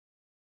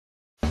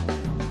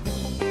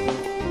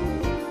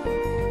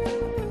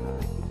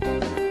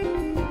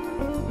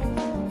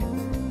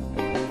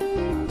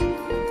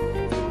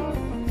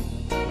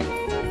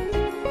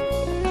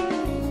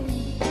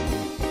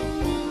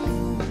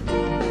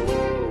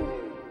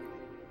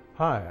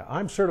Hi,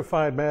 I'm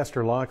Certified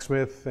Master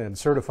Locksmith and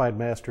Certified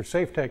Master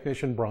Safe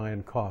Technician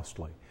Brian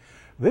Costley.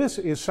 This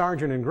is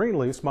Sargent &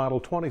 Greenleaf's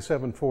Model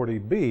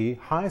 2740B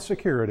High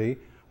Security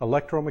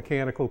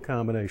Electromechanical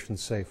Combination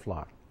Safe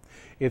Lock.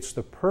 It's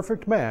the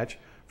perfect match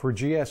for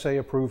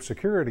GSA-approved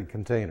security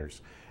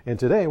containers, and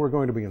today we're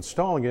going to be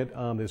installing it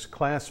on this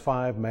Class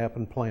 5 map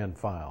and plan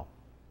file.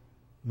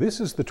 This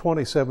is the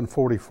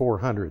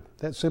 2740-400.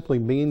 That simply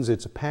means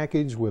it's a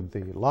package with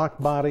the lock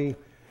body,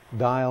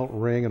 dial,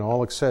 ring, and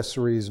all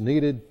accessories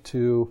needed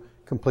to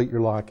complete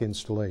your lock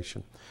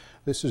installation.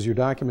 This is your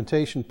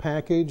documentation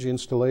package,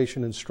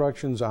 installation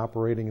instructions,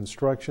 operating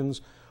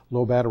instructions,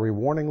 low battery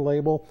warning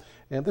label,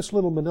 and this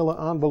little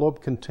manila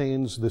envelope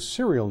contains the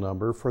serial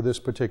number for this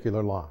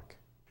particular lock.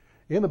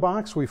 In the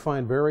box we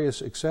find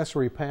various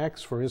accessory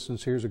packs. For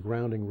instance, here's a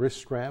grounding wrist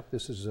strap.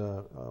 This is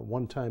a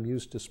one-time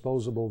use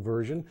disposable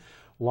version.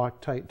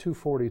 Loctite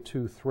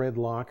 242 thread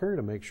locker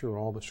to make sure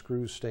all the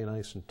screws stay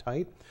nice and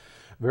tight.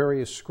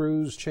 Various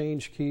screws,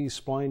 change key,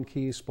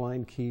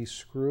 spline key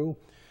screw.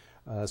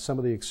 Some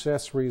of the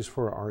accessories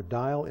for our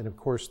dial, and of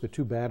course the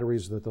two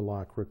batteries that the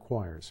lock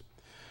requires.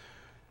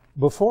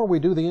 Before we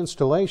do the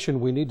installation,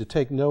 we need to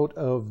take note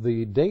of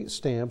the date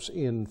stamps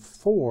in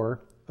 4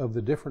 of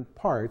the different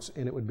parts,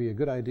 and it would be a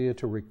good idea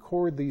to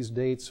record these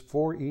dates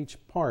for each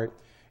part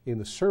in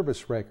the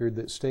service record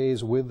that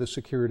stays with the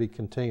security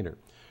container.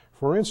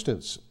 For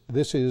instance,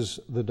 this is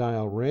the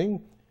dial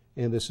ring,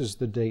 and this is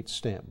the date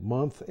stamp,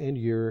 month and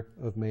year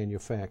of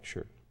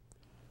manufacture.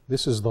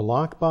 This is the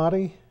lock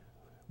body.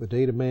 The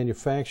date of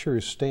manufacture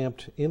is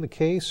stamped in the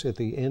case at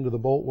the end of the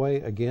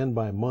boltway, again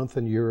by month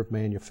and year of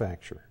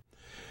manufacture.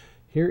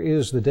 Here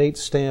is the date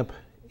stamp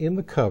in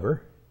the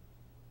cover,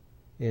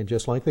 and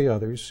just like the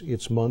others,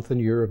 it's month and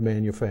year of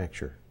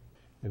manufacture.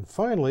 And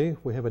finally,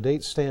 we have a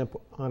date stamp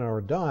on our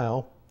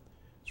dial.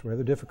 It's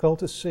rather difficult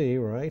to see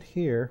right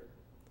here.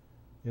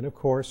 And of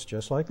course,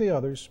 just like the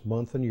others,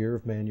 month and year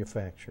of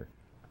manufacture.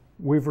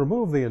 We've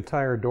removed the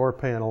entire door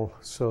panel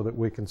so that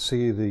we can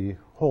see the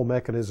whole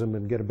mechanism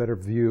and get a better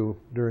view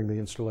during the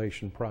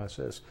installation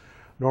process.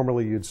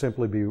 Normally you'd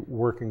simply be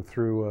working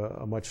through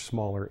a much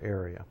smaller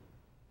area.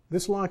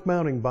 This lock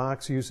mounting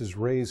box uses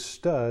raised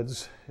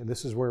studs, and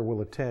this is where we'll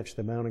attach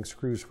the mounting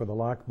screws for the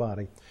lock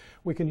body.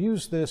 We can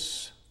use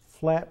this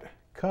flat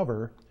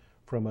cover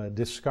from a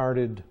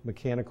discarded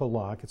mechanical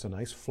lock. It's a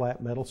nice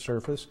flat metal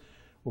surface.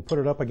 We'll put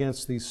it up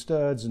against these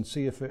studs and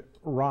see if it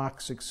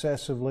rocks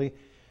excessively.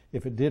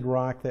 If it did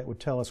rock, that would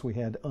tell us we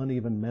had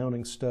uneven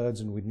mounting studs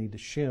and we'd need to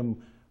shim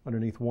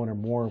underneath one or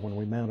more when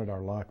we mounted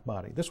our lock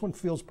body. This one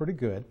feels pretty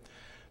good.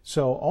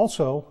 So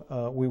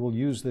also we will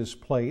use this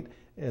plate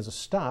as a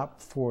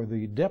stop for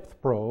the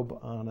depth probe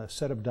on a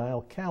set of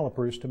dial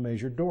calipers to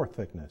measure door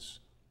thickness.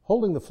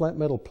 Holding the flat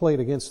metal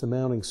plate against the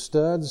mounting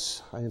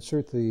studs, I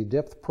insert the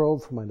depth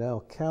probe from my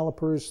dial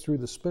calipers through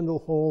the spindle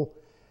hole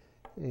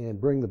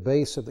and bring the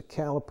base of the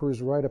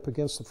calipers right up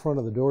against the front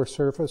of the door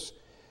surface.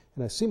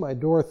 And I see my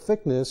door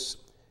thickness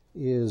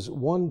is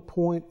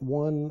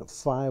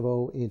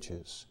 1.150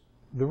 inches.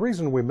 The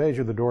reason we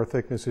measure the door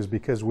thickness is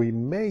because we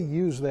may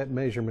use that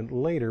measurement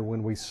later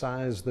when we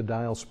size the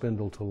dial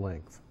spindle to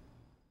length.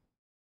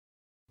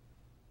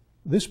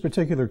 This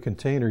particular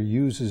container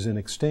uses an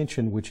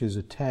extension which is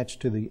attached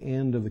to the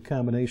end of the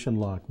combination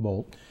lock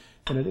bolt,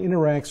 and it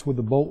interacts with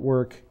the bolt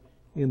work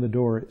in the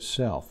door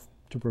itself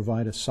to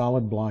provide a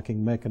solid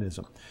blocking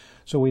mechanism.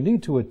 So we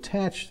need to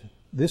attach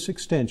this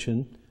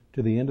extension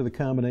to the end of the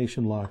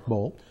combination lock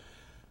bolt.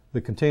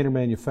 The container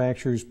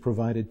manufacturers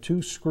provided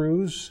 2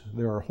 screws.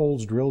 There are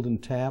holes drilled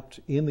and tapped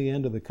in the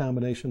end of the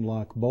combination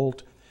lock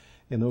bolt,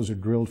 and those are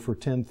drilled for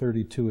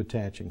 1032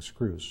 attaching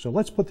screws. So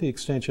let's put the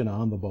extension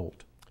on the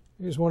bolt.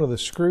 Here's one of the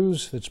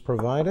screws that's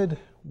provided.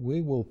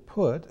 We will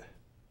put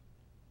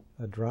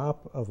a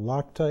drop of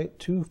Loctite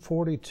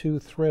 242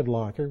 thread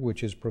locker,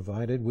 which is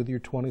provided with your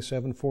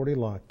 2740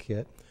 lock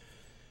kit.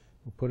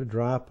 We'll put a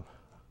drop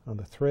on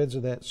the threads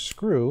of that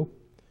screw,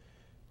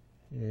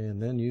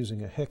 and then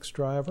using a hex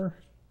driver,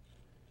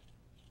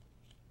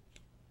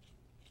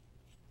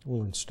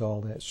 we'll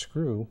install that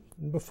screw.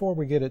 And before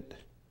we get it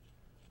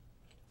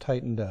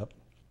tightened up,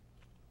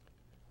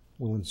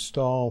 we'll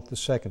install the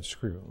second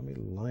screw. Let me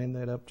line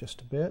that up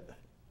just a bit.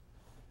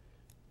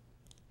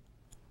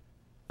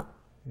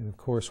 And of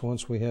course,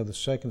 once we have the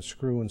second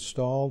screw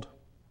installed,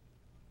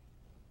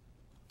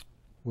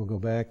 we'll go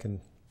back and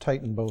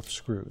tighten both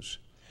screws.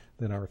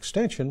 Then our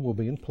extension will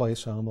be in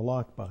place on the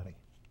lock body.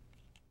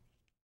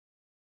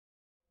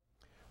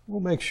 We'll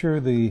make sure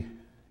the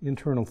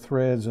internal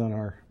threads on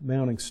our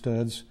mounting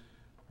studs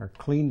are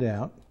cleaned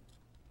out,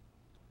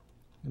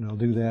 and I'll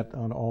do that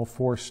on all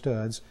 4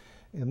 studs.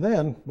 And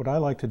then what I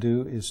like to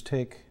do is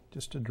take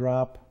just a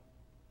drop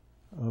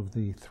of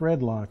the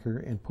thread locker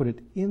and put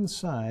it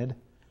inside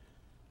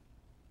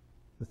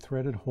the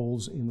threaded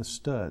holes in the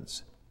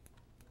studs.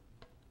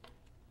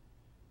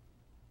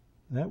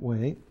 That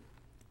way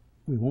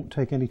we won't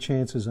take any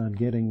chances on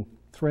getting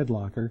thread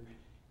locker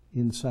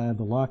inside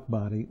the lock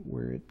body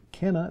where it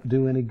cannot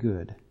do any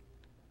good.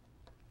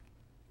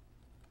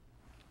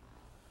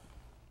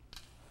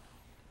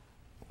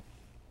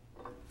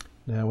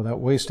 Now, without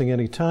wasting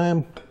any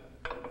time,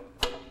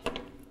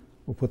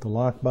 we'll put the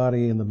lock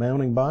body in the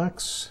mounting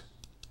box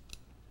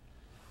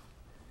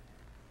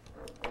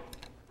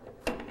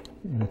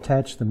and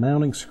attach the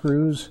mounting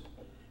screws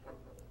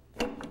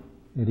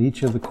at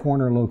each of the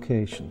corner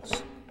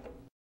locations.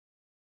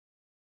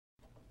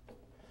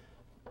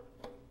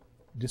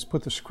 Just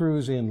put the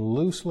screws in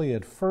loosely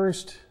at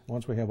first.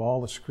 Once we have all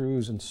the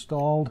screws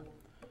installed,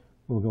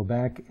 we'll go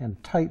back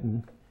and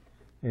tighten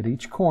at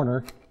each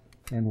corner,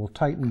 and we'll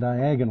tighten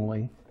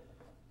diagonally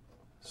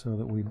so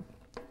that we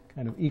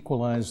kind of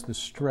equalize the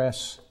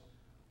stress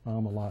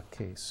on the lock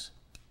case.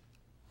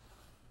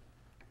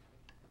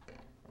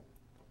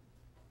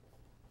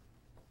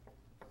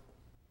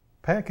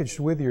 Packaged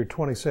with your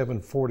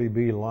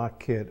 2740B lock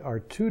kit are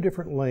two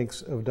different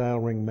lengths of dial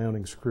ring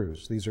mounting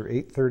screws. These are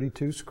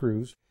 832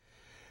 screws.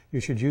 You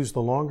should use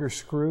the longer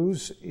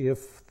screws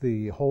if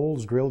the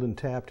holes drilled and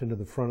tapped into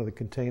the front of the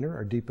container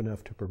are deep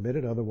enough to permit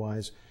it.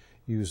 Otherwise,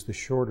 use the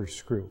shorter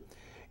screw.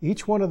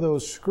 Each one of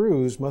those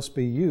screws must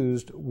be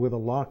used with a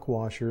lock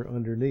washer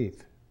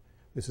underneath.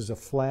 This is a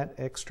flat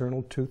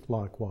external tooth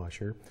lock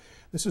washer.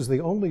 This is the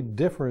only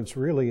difference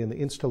really in the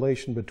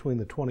installation between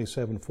the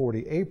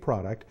 2740A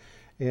product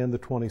and the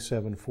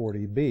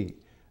 2740B.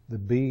 The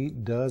B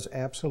does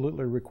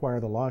absolutely require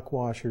the lock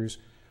washers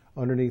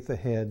underneath the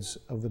heads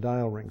of the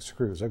dial ring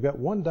screws. I've got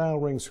one dial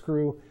ring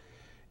screw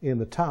in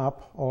the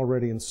top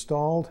already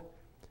installed,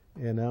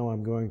 and now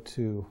I'm going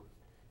to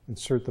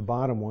insert the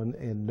bottom one,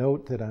 and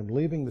note that I'm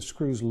leaving the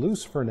screws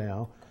loose for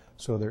now,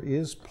 so there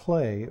is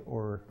play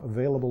or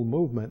available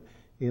movement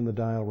in the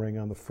dial ring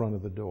on the front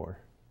of the door.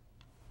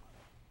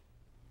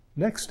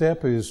 Next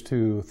step is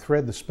to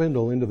thread the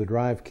spindle into the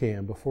drive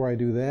cam. Before I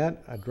do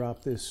that, I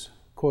drop this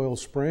coil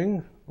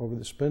spring over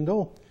the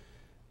spindle,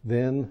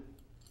 then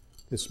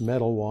this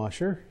metal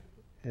washer,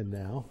 and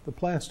now the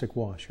plastic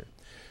washer.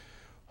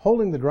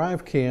 Holding the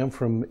drive cam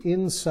from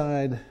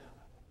inside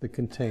the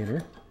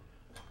container,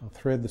 I'll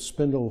thread the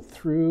spindle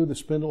through the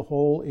spindle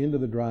hole into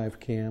the drive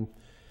cam,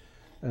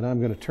 and I'm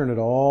going to turn it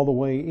all the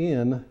way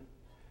in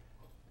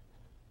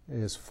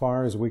as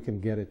far as we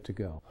can get it to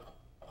go.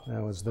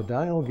 Now, as the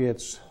dial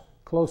gets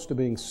close to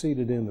being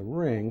seated in the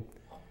ring,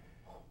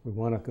 we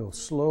want to go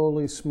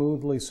slowly,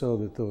 smoothly, so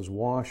that those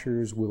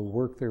washers will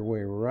work their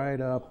way right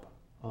up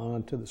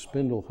onto the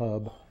spindle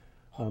hub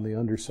on the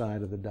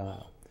underside of the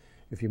dial.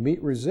 If you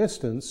meet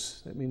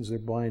resistance, that means they're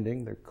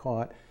binding, they're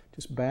caught.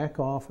 Just back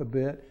off a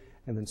bit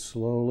and then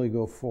slowly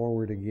go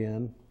forward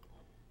again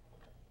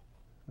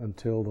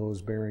until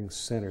those bearings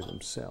center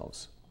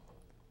themselves.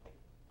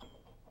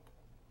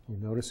 You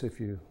notice if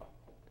you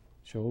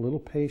show a little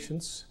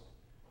patience,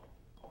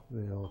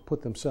 they'll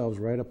put themselves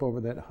right up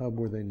over that hub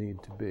where they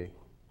need to be.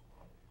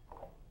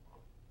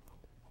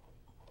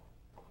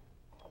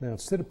 Now,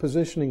 instead of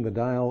positioning the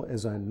dial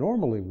as I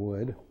normally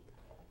would,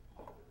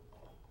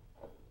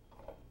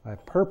 I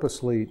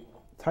purposely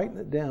tighten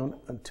it down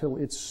until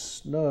it's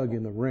snug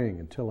in the ring,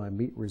 until I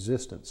meet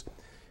resistance.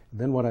 And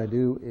then what I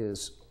do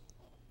is,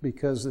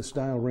 because this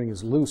dial ring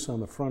is loose on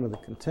the front of the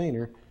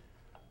container,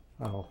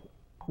 I'll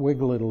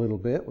wiggle it a little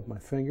bit with my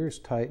fingers,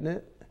 tighten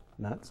it,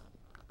 not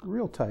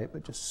real tight,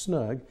 but just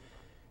snug.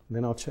 And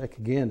then I'll check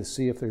again to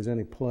see if there's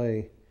any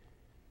play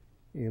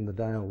in the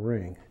dial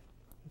ring,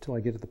 until I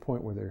get to the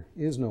point where there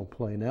is no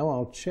play. Now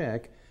I'll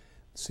check,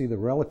 see the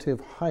relative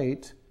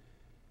height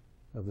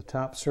of the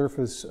top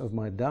surface of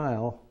my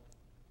dial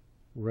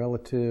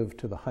relative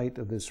to the height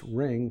of this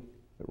ring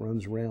that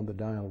runs around the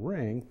dial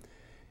ring.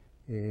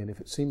 And if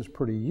it seems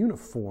pretty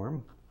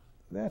uniform,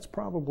 that's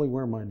probably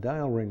where my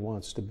dial ring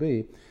wants to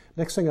be.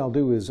 Next thing I'll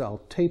do is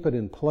I'll tape it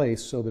in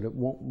place so that it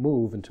won't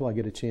move until I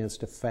get a chance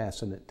to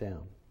fasten it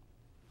down.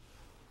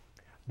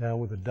 Now,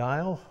 with the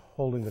dial,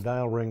 holding the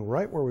dial ring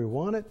right where we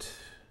want it,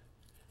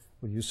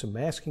 we'll use some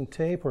masking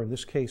tape, or in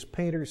this case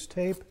painter's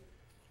tape,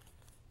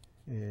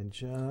 and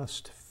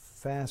just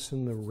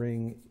fasten the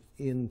ring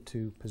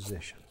into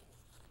position.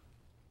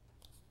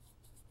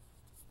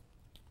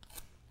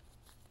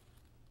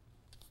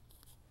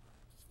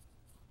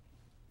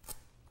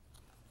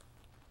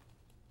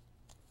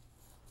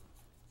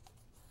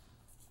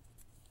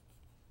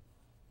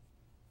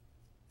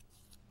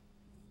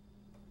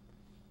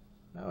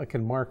 Now I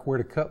can mark where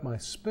to cut my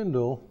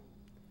spindle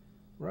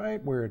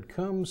right where it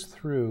comes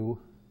through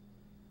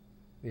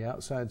the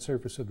outside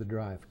surface of the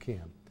drive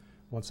cam.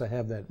 Once I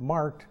have that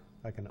marked,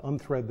 I can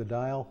unthread the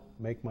dial,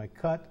 make my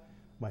cut.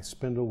 My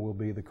spindle will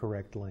be the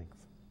correct length.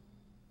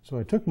 So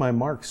I took my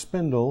marked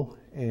spindle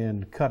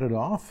and cut it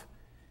off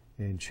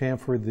and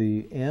chamfered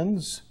the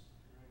ends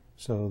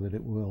so that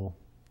it will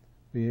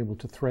be able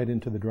to thread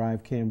into the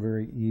drive cam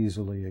very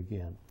easily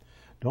again.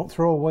 Don't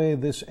throw away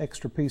this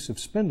extra piece of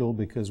spindle,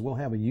 because we'll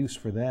have a use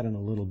for that in a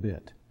little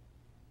bit.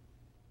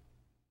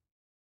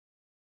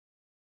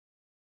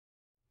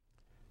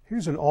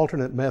 Here's an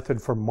alternate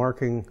method for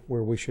marking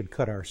where we should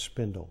cut our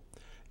spindle.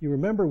 You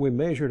remember we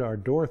measured our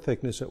door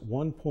thickness at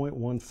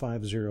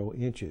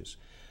 1.150 inches.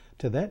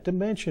 To that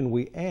dimension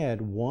we add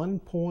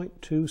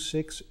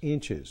 1.26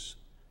 inches,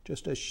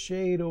 just a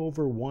shade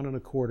over 1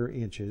 1/4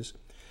 inches.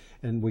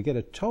 And we get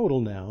a total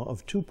now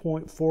of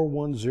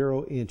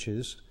 2.410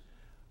 inches.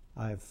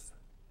 I've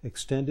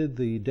extended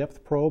the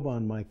depth probe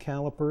on my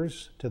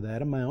calipers to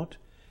that amount.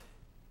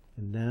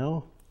 And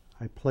now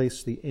I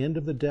place the end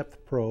of the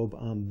depth probe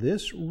on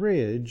this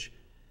ridge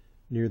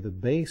near the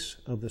base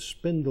of the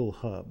spindle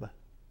hub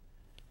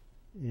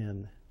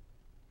and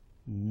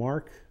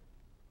mark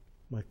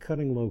my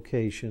cutting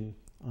location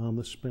on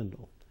the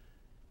spindle.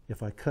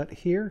 If I cut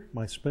here,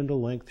 my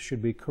spindle length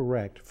should be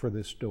correct for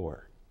this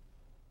door.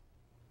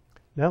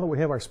 Now that we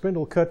have our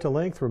spindle cut to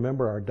length,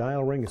 remember our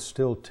dial ring is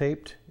still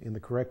taped in the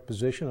correct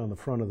position on the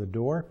front of the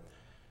door.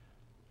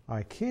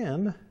 I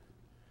can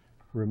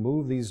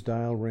remove these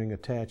dial ring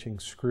attaching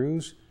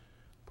screws,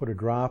 put a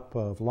drop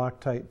of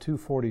Loctite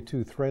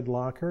 242 thread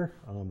locker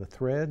on the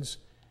threads,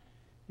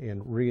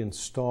 and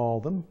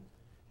reinstall them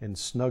and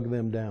snug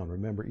them down.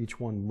 Remember, each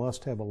one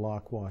must have a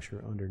lock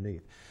washer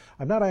underneath.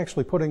 I'm not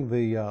actually putting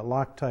the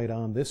Loctite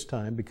on this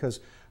time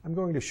because I'm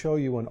going to show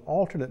you an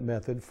alternate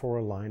method for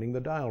aligning the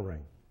dial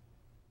ring.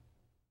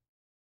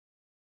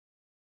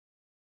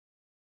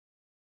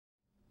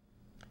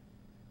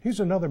 Here's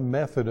another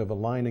method of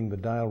aligning the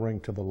dial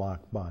ring to the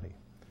lock body.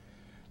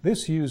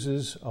 This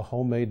uses a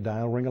homemade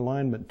dial ring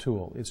alignment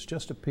tool. It's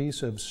just a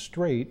piece of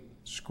straight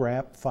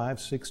scrap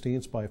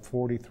 5/16 by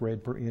 40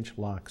 thread per inch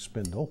lock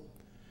spindle.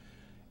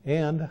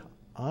 And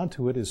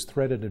onto it is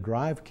threaded a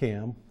drive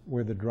cam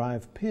where the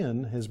drive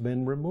pin has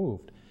been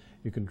removed.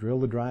 You can drill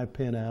the drive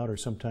pin out, or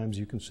sometimes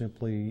you can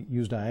simply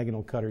use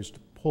diagonal cutters to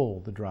pull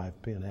the drive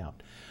pin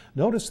out.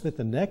 Notice that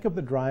the neck of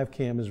the drive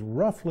cam is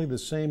roughly the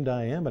same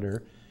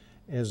diameter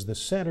as the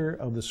center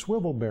of the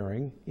swivel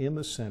bearing in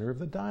the center of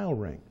the dial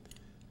ring.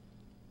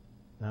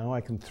 Now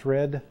I can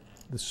thread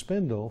the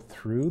spindle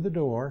through the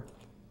door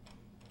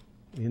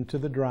into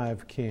the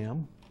drive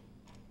cam.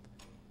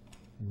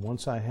 And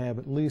once I have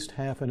at least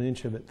 ½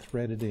 inch of it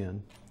threaded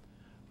in,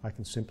 I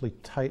can simply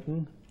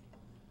tighten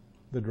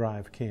the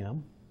drive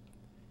cam,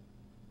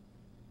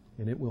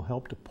 and it will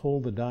help to pull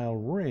the dial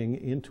ring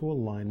into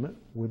alignment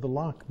with the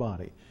lock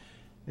body.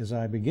 As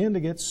I begin to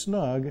get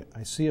snug,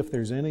 I see if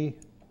there's any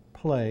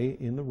play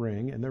in the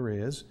ring, and there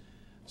is.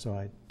 So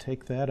I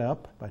take that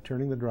up by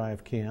turning the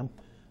drive cam.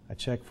 I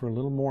check for a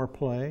little more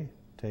play,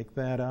 take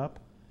that up,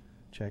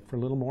 check for a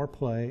little more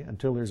play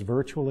until there's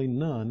virtually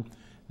none.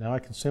 Now I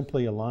can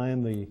simply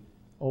align the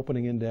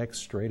opening index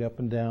straight up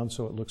and down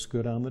so it looks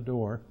good on the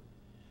door.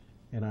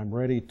 And I'm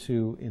ready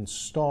to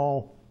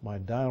install my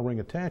dial ring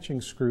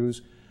attaching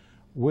screws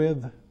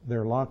with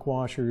their lock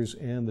washers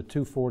and the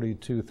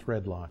 242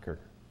 thread locker.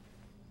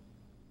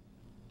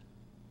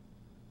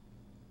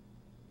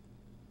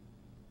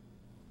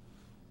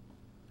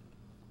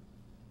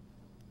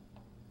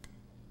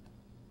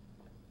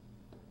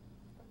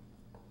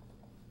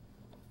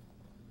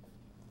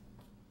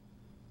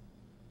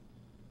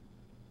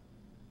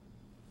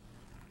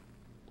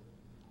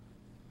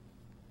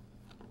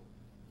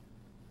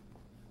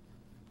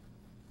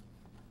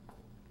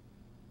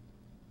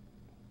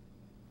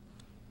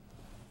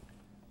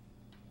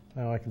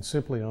 Now I can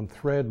simply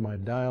unthread my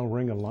dial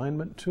ring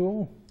alignment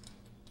tool,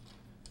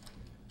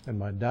 and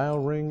my dial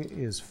ring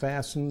is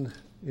fastened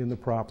in the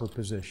proper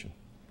position.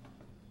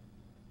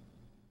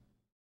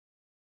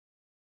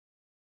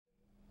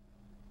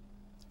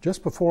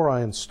 Just before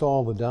I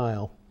install the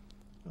dial,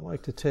 I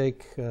like to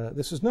take,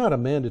 this is not a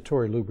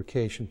mandatory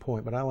lubrication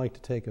point, but I like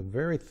to take a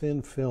very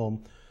thin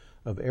film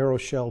of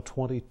Aeroshell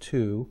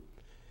 22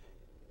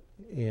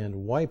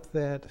 and wipe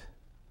that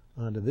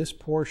onto this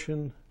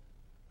portion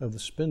of the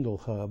spindle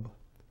hub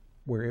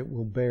where it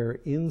will bear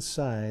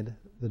inside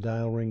the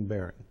dial ring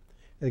bearing.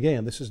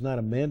 Again, this is not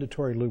a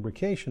mandatory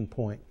lubrication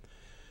point,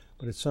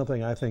 but it's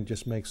something I think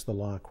just makes the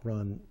lock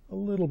run a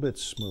little bit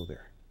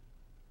smoother.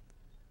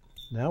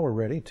 Now we're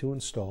ready to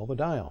install the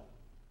dial.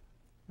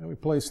 Now we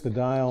place the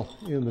dial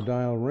in the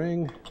dial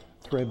ring,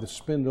 thread the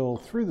spindle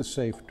through the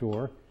safe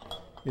door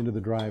into the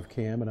drive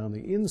cam, and on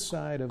the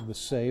inside of the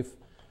safe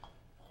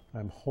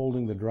I'm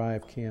holding the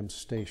drive cam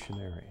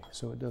stationary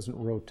so it doesn't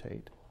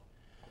rotate.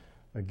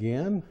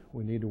 Again,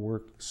 we need to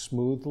work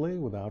smoothly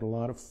without a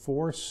lot of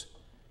force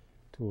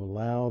to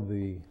allow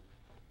the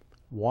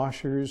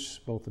washers,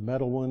 both the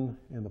metal one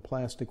and the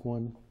plastic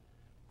one,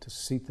 to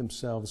seat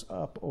themselves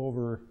up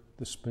over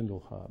the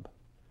spindle hub.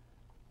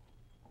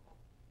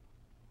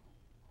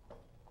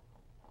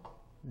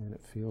 And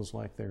it feels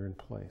like they're in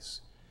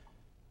place.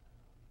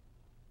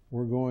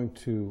 We're going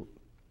to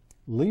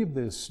leave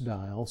this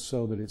dial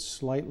so that it's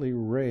slightly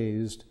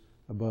raised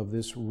above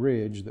this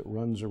ridge that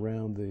runs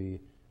around the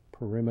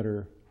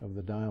perimeter of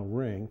the dial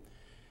ring,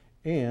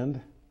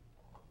 and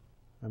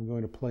I'm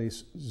going to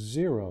place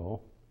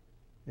 0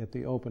 at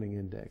the opening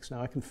index.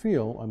 Now I can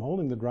feel, I'm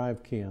holding the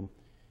drive cam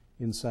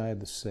inside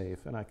the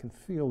safe, and I can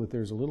feel that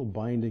there's a little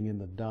binding in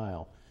the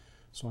dial.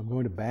 So I'm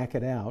going to back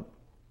it out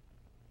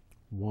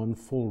 1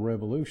 full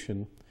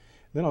revolution.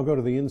 Then I'll go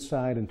to the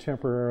inside and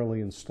temporarily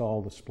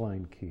install the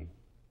spline key.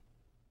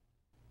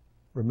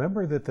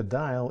 Remember that the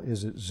dial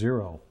is at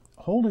 0.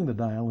 Holding the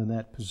dial in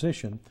that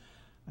position,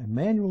 I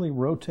manually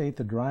rotate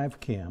the drive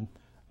cam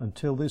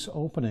until this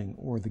opening,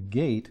 or the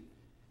gate,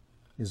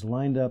 is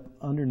lined up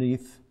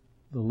underneath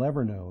the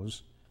lever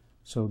nose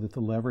so that the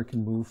lever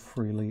can move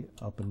freely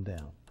up and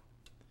down.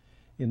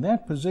 In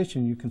that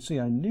position, you can see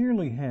I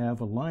nearly have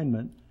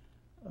alignment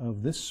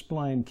of this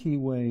spline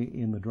keyway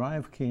in the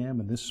drive cam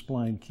and this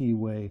spline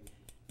keyway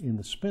in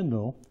the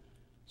spindle.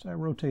 So I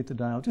rotate the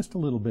dial just a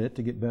little bit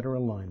to get better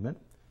alignment.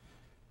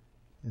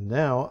 And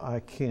now I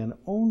can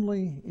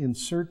only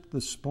insert the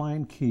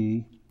spline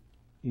key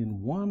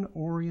in one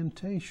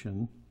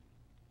orientation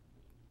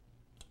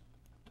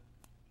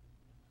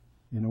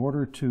in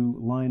order to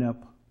line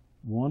up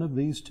one of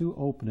these two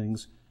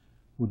openings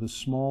with a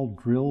small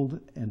drilled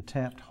and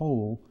tapped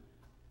hole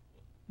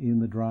in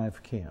the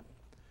drive cam.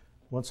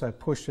 Once I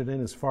pushed it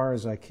in as far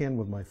as I can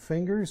with my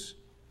fingers,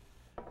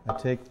 I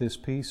take this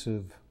piece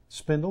of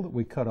spindle that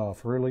we cut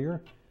off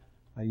earlier.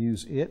 I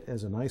use it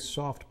as a nice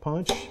soft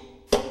punch,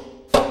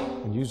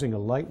 and using a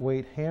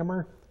lightweight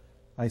hammer,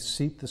 I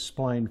seat the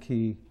spline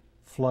key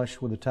flush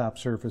with the top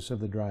surface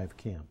of the drive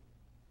cam.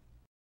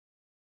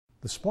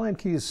 The spline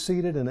key is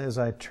seated, and as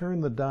I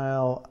turn the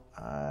dial,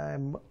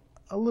 I'm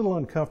a little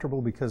uncomfortable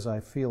because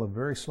I feel a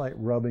very slight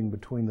rubbing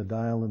between the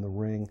dial and the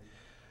ring,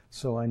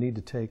 so I need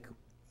to take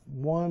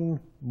one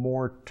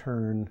more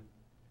turn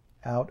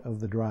out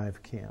of the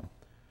drive cam.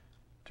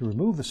 To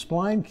remove the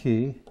spline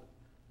key,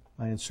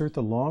 I insert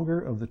the longer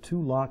of the two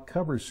lock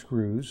cover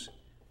screws,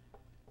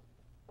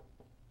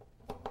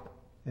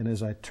 and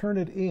as I turn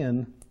it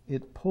in,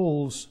 it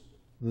pulls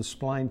the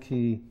spline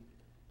key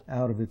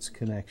out of its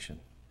connection.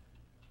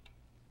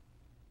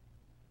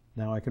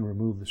 Now I can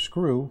remove the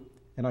screw,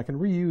 and I can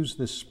reuse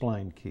this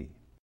spline key.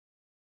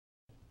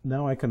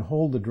 Now I can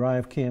hold the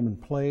drive cam in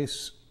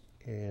place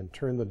and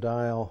turn the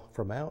dial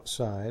from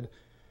outside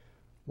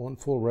one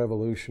full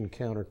revolution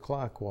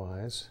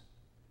counterclockwise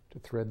to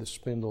thread the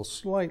spindle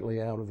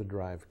slightly out of the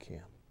drive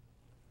cam.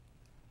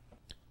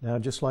 Now,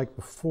 just like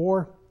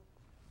before,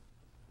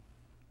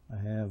 I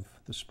have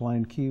the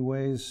spline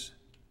keyways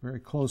very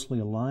closely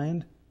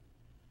aligned.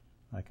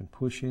 I can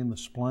push in the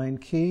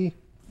spline key.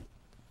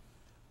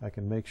 I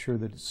can make sure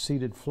that it's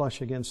seated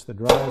flush against the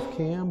drive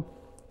cam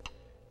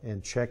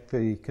and check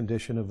the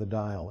condition of the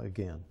dial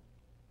again.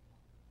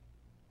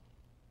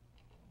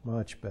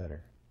 Much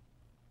better.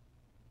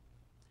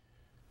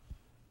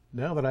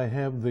 Now that I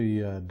have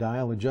the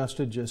dial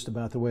adjusted just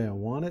about the way I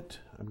want it,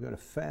 I'm going to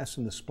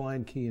fasten the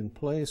spline key in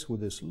place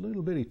with this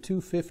little bitty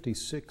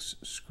 256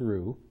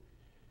 screw.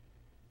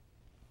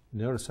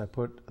 Notice I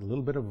put a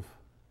little bit of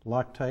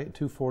Loctite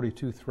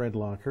 242 thread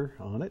locker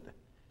on it.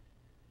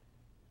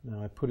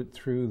 Now I put it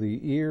through the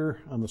ear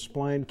on the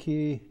spline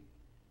key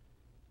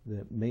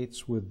that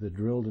mates with the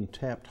drilled and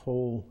tapped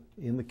hole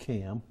in the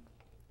cam.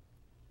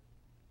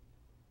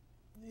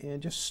 And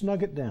just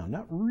snug it down.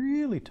 Not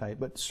really tight,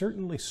 but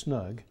certainly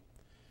snug.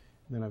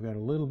 And then I've got a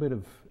little bit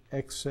of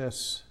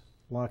excess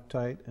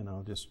Loctite, and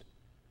I'll just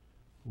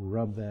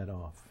rub that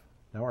off.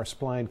 Now our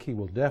spline key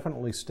will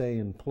definitely stay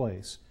in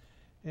place,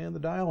 and the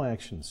dial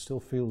action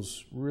still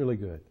feels really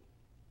good.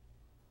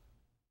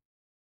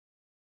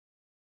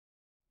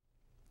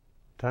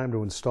 Time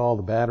to install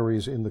the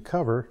batteries in the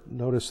cover.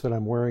 Notice that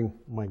I'm wearing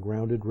my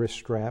grounded wrist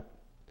strap.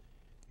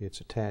 It's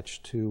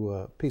attached to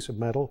a piece of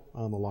metal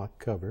on the lock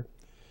cover.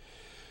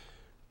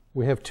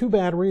 We have two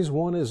batteries.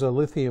 One is a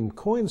lithium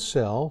coin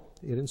cell.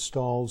 It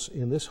installs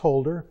in this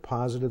holder,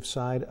 positive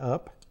side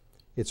up.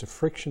 It's a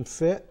friction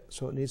fit,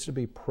 so it needs to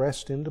be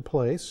pressed into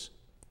place.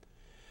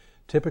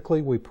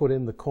 Typically, we put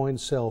in the coin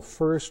cell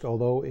first,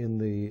 although in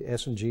the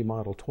S&G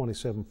model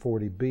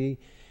 2740B,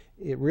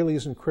 it really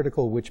isn't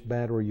critical which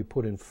battery you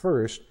put in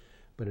first,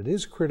 but it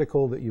is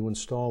critical that you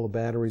install the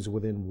batteries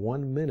within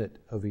 1 minute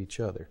of each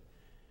other.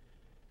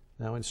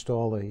 Now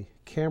install a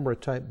camera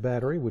type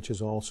battery, which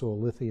is also a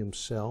lithium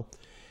cell.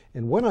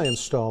 And when I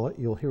install it,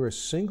 you'll hear a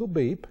single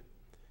beep,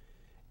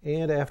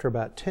 and after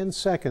about 10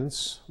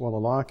 seconds, while the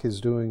lock is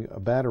doing a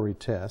battery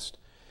test,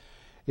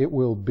 it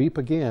will beep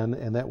again,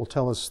 and that will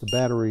tell us the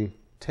battery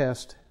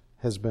test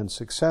has been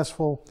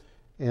successful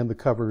and the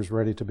cover is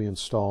ready to be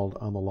installed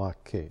on the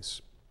lock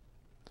case.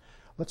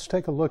 Let's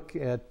take a look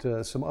at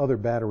some other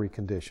battery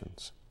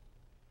conditions.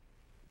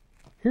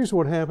 Here's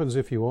what happens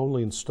if you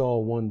only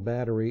install one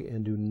battery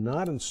and do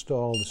not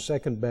install the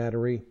second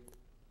battery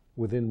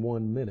within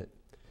 1 minute.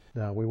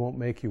 Now, we won't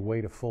make you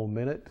wait a full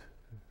minute.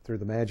 Through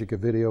the magic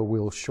of video,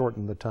 we'll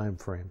shorten the time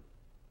frame.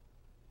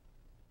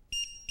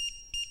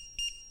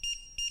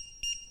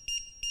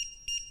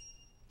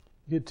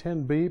 Get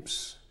 10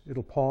 beeps,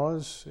 it'll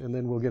pause, and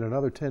then we'll get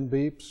another 10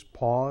 beeps,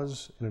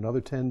 pause, and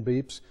another 10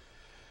 beeps.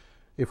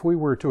 If we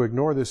were to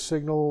ignore this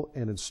signal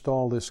and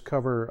install this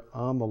cover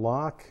on the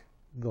lock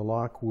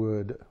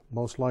would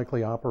most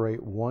likely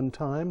operate one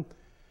time,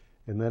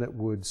 and then it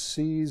would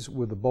seize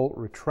with the bolt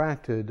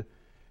retracted,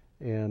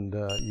 and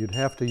you'd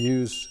have to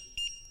use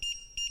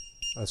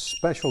a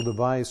special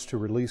device to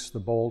release the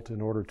bolt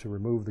in order to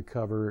remove the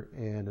cover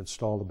and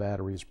install the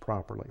batteries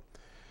properly.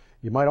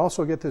 You might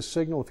also get this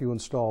signal if you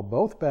install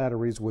both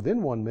batteries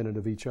within 1 minute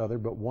of each other,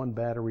 but one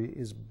battery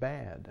is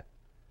bad.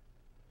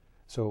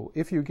 So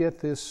if you get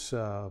this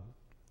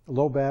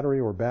low battery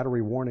or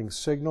battery warning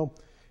signal,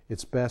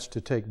 it's best to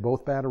take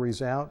both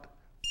batteries out,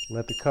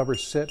 let the cover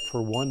sit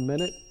for 1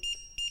 minute,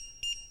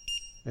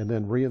 and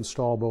then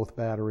reinstall both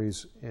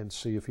batteries and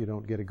see if you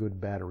don't get a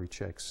good battery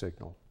check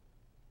signal.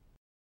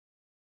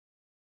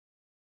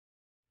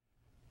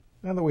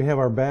 Now that we have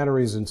our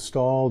batteries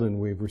installed and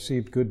we've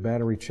received good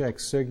battery check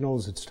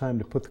signals, it's time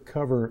to put the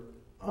cover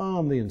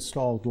on the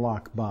installed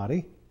lock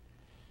body.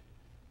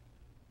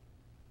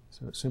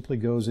 So it simply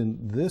goes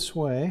in this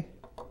way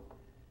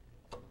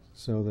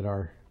so that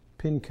our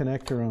pin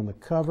connector on the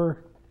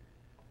cover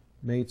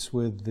mates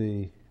with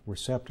the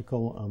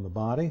receptacle on the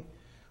body.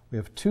 We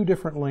have 2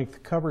 different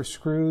length cover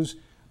screws.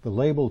 The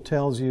label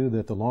tells you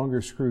that the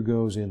longer screw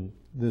goes in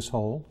this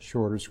hole,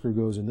 shorter screw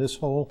goes in this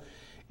hole.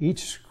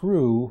 Each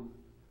screw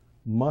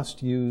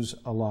must use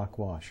a lock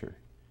washer.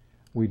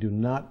 We do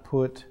not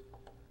put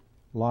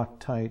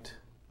Loctite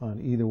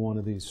on either one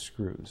of these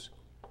screws.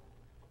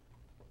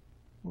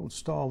 We'll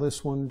install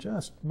this one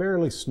just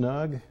barely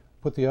snug,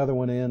 put the other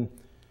one in,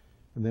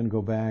 and then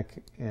go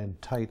back and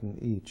tighten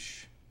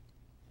each.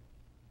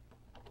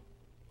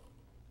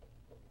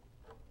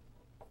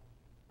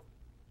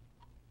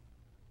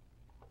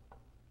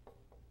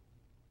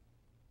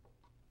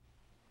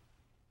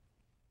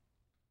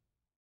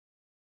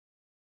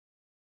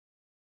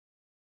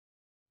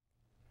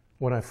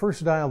 When I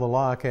first dial the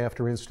lock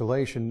after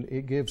installation,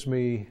 it gives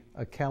me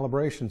a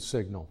calibration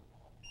signal.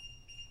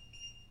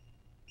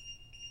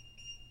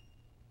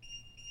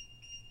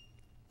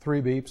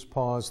 Three beeps,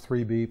 pause,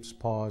 3 beeps,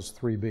 pause,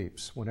 3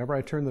 beeps. Whenever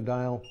I turn the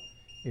dial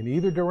in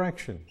either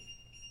direction,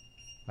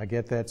 I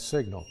get that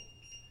signal.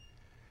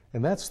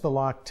 And that's the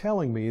lock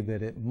telling me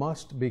that it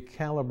must be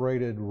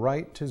calibrated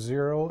right to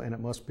 0 and it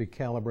must be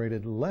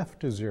calibrated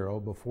left to 0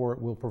 before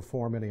it will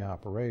perform any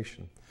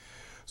operation.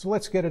 So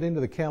let's get it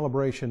into the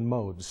calibration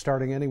mode.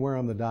 Starting anywhere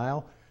on the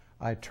dial,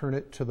 I turn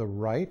it to the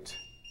right.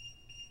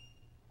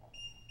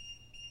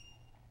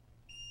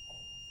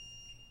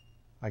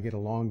 I get a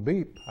long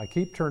beep. I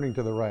keep turning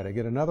to the right. I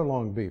get another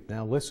long beep.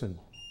 Now listen.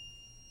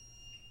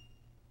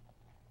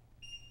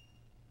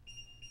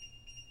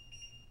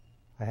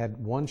 I had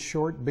 1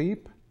 short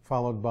beep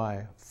followed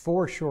by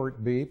 4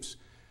 short beeps.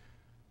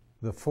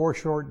 The 4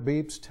 short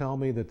beeps tell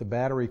me that the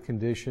battery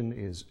condition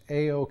is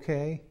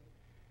A-OK.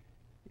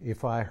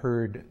 If I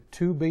heard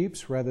 2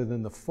 beeps rather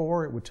than the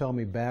 4, it would tell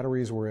me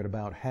batteries were at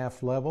about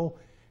half level,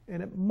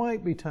 and it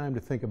might be time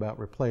to think about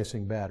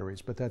replacing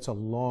batteries, but that's a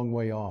long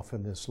way off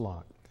in this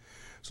lock.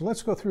 So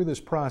let's go through this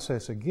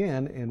process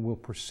again, and we'll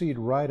proceed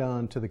right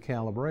on to the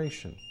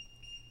calibration.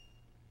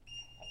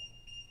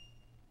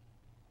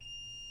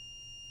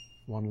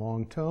 1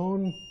 long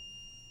tone,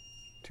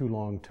 2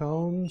 long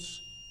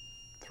tones,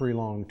 3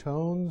 long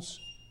tones,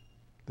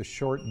 the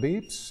short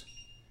beeps,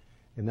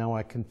 and now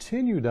I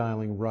continue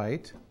dialing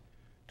right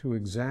to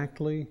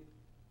exactly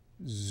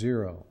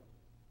 0.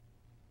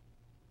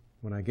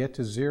 When I get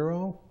to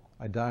 0,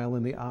 I dial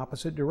in the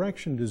opposite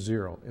direction to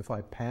 0. If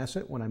I pass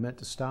it when I meant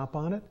to stop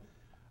on it,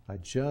 I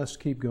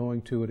just keep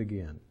going to it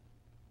again.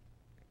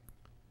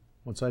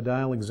 Once I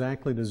dial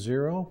exactly to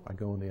 0, I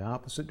go in the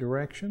opposite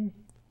direction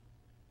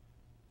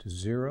to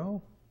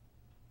 0.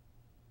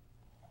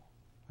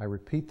 I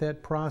repeat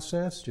that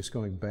process, just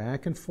going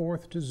back and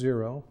forth to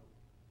 0.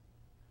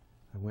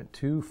 I went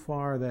too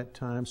far that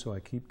time, so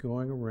I keep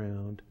going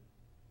around.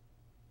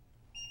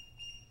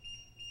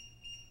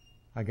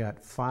 I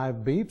got 5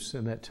 beeps,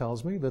 and that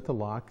tells me that the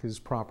lock is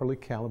properly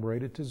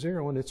calibrated to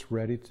 0 and it's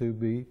ready to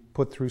be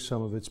put through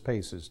some of its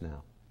paces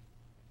now.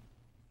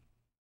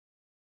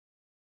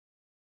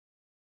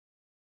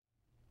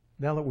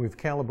 Now that we've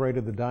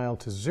calibrated the dial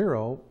to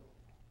 0,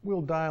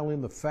 we'll dial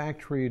in the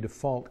factory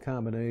default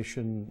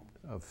combination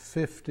of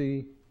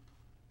 50,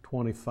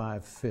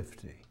 25,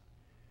 50.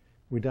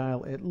 We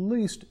dial at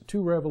least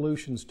 2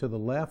 revolutions to the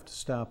left,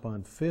 stop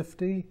on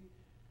 50.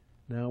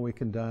 Now we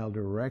can dial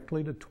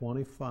directly to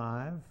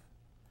 25.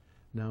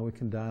 Now we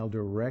can dial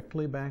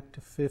directly back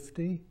to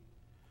 50.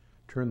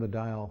 Turn the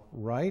dial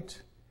right,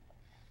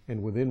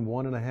 and within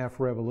 1.5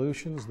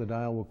 revolutions, the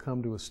dial will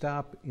come to a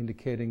stop,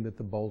 indicating that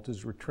the bolt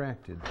is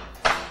retracted.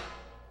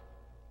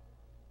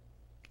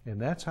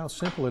 And that's how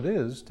simple it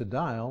is to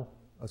dial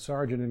a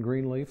Sargent &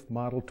 Greenleaf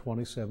Model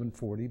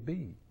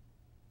 2740B.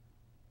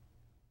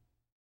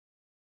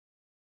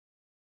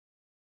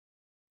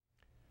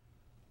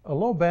 A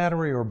low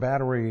battery or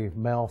battery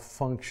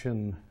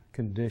malfunction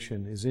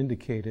condition is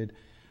indicated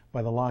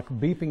by the lock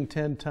beeping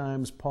 10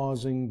 times,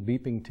 pausing,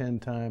 beeping 10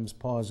 times,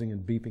 pausing,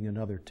 and beeping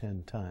another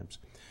 10 times.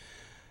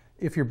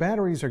 If your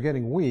batteries are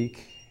getting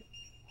weak,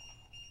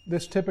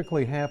 this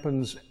typically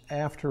happens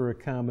after a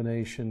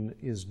combination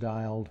is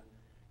dialed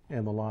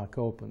and the lock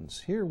opens.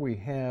 Here we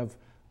have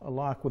a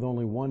lock with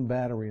only 1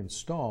 battery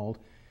installed,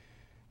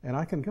 and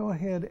I can go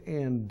ahead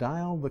and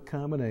dial the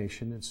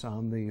combination. It's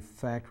on the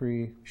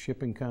factory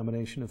shipping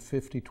combination of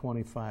 50,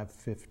 25,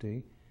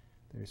 50.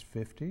 There's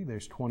 50,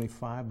 there's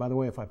 25. By the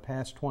way, if I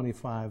pass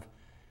 25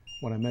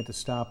 when I meant to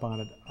stop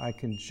on it, I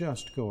can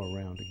just go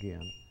around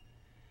again.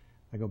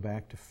 I go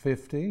back to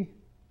 50.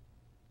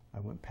 I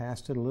went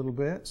past it a little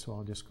bit, so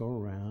I'll just go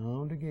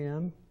around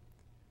again.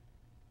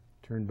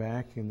 Turn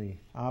back in the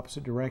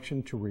opposite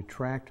direction to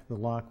retract the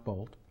lock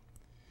bolt.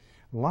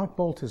 The lock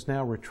bolt is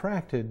now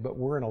retracted, but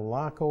we're in a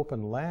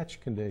lock-open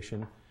latch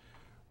condition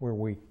where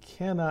we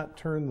cannot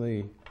turn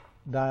the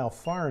dial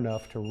far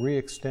enough to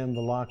re-extend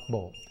the lock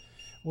bolt.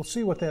 We'll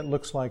see what that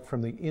looks like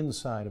from the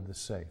inside of the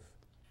safe.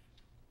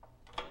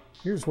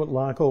 Here's what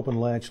lock-open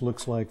latch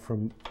looks like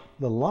from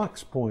the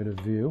lock's point of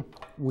view.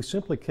 We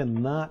simply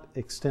cannot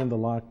extend the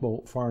lock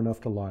bolt far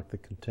enough to lock the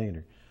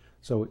container.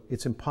 So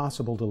it's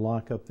impossible to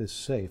lock up this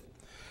safe.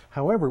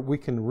 However, we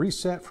can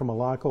reset from a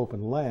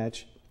lock-open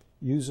latch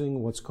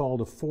using what's called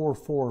a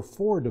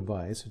 444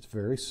 device. It's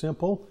very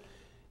simple.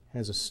 It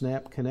has a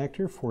snap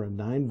connector for a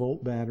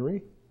 9-volt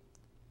battery.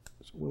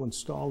 So we'll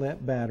install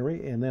that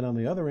battery, and then on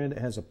the other end it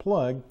has a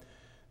plug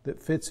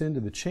that fits into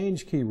the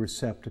change key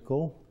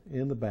receptacle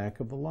in the back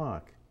of the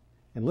lock.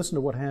 And listen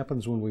to what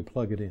happens when we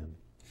plug it in.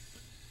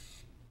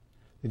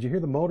 Did you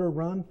hear the motor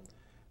run?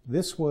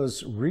 This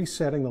was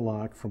resetting the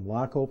lock from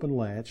lock-open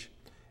latch.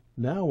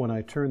 Now when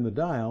I turn the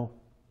dial,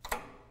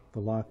 the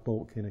lock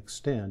bolt can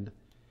extend.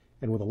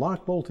 And with the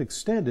lock bolt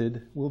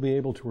extended, we'll be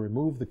able to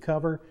remove the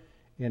cover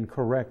and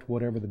correct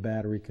whatever the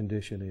battery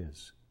condition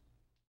is.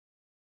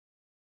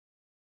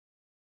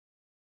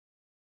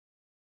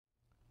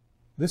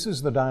 This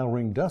is the dial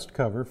ring dust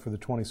cover for the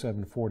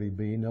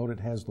 2740B. Note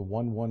it has the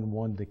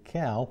 111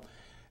 decal,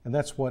 and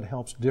that's what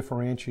helps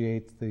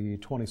differentiate the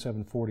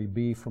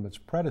 2740B from its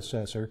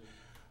predecessor,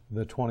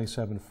 the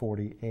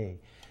 2740A.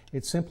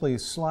 It simply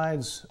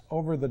slides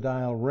over the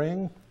dial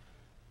ring.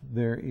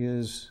 There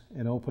is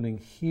an opening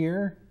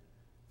here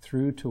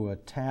through to a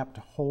tapped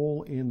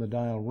hole in the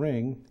dial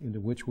ring into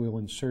which we'll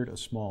insert a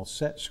small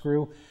set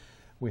screw.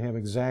 We have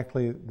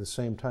exactly the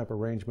same type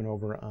arrangement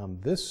over on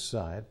this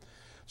side.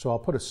 So I'll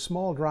put a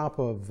small drop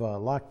of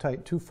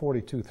Loctite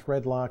 242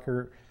 thread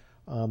locker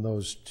on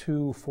those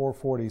two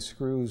 440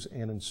 screws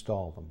and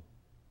install them.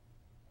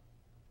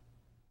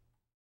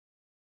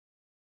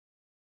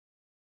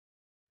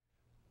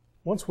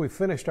 Once we've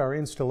finished our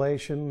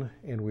installation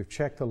and we've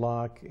checked the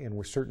lock and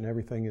we're certain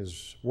everything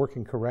is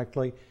working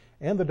correctly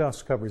and the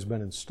dust cover has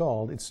been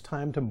installed, it's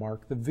time to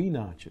mark the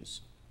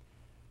V-notches.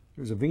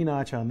 There's a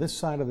V-notch on this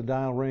side of the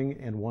dial ring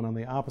and one on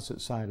the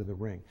opposite side of the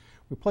ring.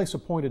 We place a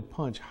pointed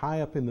punch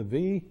high up in the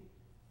V,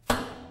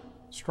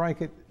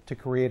 strike it to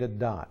create a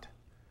dot.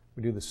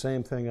 We do the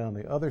same thing on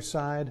the other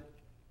side.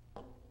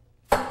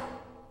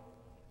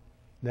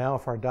 Now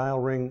if our dial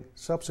ring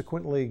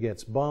subsequently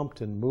gets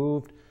bumped and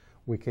moved,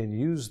 we can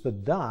use the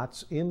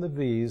dots in the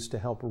V's to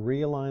help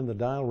realign the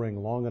dial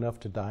ring long enough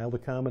to dial the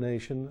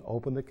combination,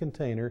 open the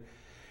container,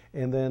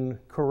 and then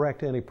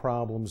correct any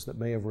problems that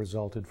may have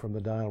resulted from the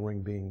dial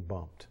ring being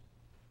bumped.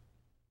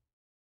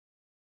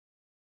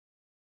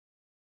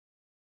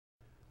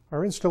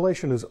 Our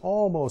installation is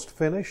almost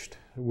finished.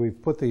 We've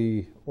put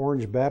the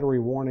orange battery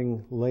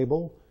warning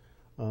label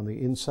on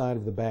the inside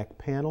of the back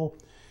panel.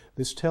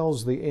 This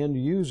tells the end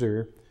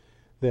user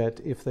that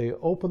if they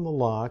open the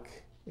lock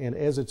and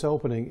as it's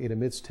opening it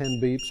emits 10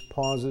 beeps,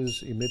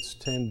 pauses, emits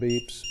 10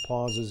 beeps,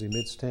 pauses,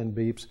 emits 10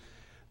 beeps,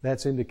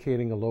 that's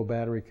indicating a low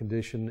battery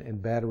condition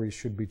and batteries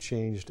should be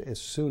changed as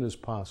soon as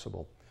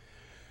possible.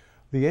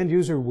 The end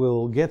user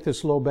will get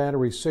this low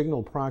battery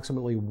signal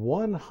approximately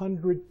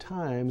 100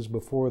 times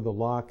before the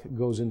lock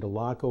goes into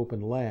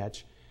lock-open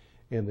latch,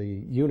 and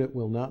the unit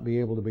will not be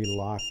able to be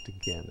locked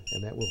again,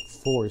 and that will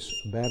force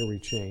a battery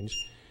change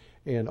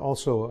and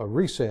also a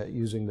reset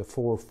using the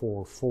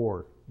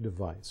 444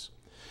 device.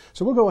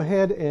 So we'll go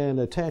ahead and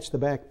attach the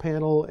back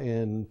panel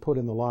and put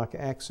in the lock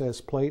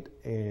access plate,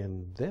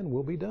 and then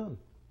we'll be done.